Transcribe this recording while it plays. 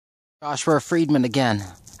Joshua Friedman again.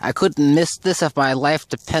 I couldn't miss this if my life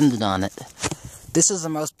depended on it. This is the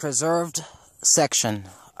most preserved section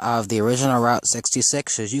of the original Route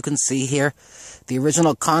 66. As you can see here, the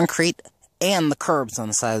original concrete and the curbs on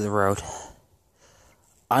the side of the road.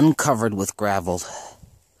 Uncovered with gravel.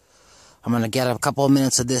 I'm going to get a couple of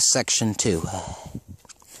minutes of this section too.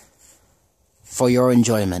 For your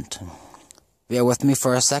enjoyment. Bear with me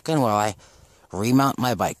for a second while I remount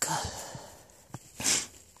my bike.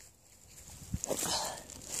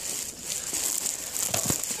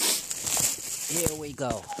 Here we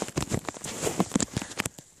go.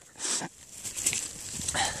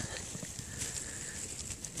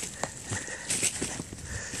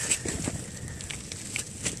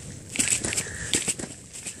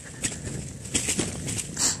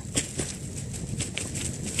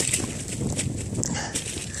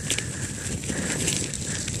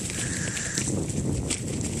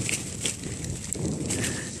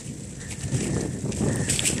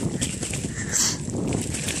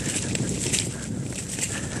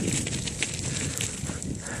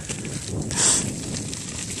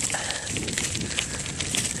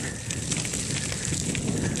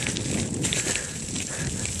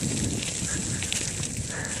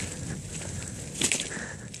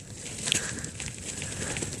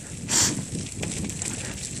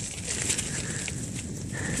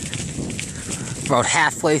 About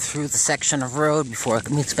halfway through the section of road before it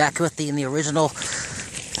meets back with in the original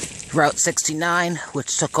Route 69,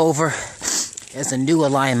 which took over as a new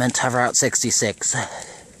alignment of Route 66.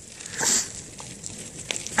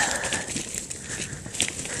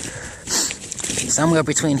 Somewhere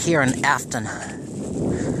between here and Afton,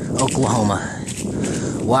 Oklahoma.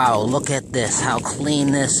 Wow, look at this, how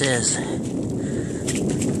clean this is.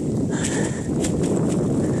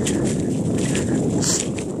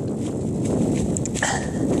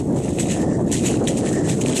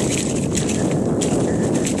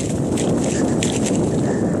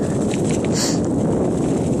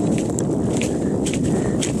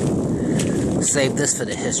 Save this for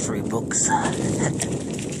the history books.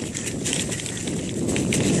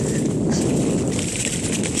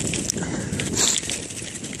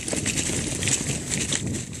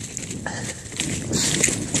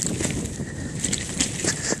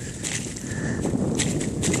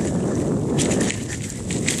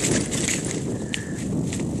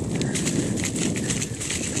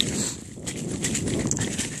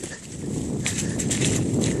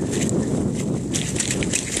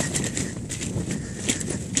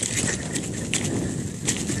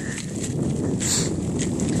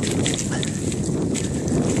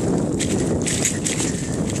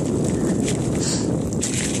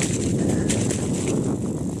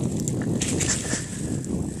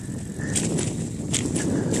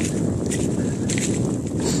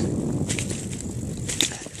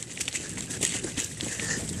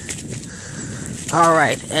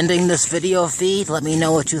 Alright, ending this video feed. Let me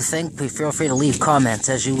know what you think. Feel free to leave comments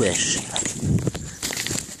as you wish.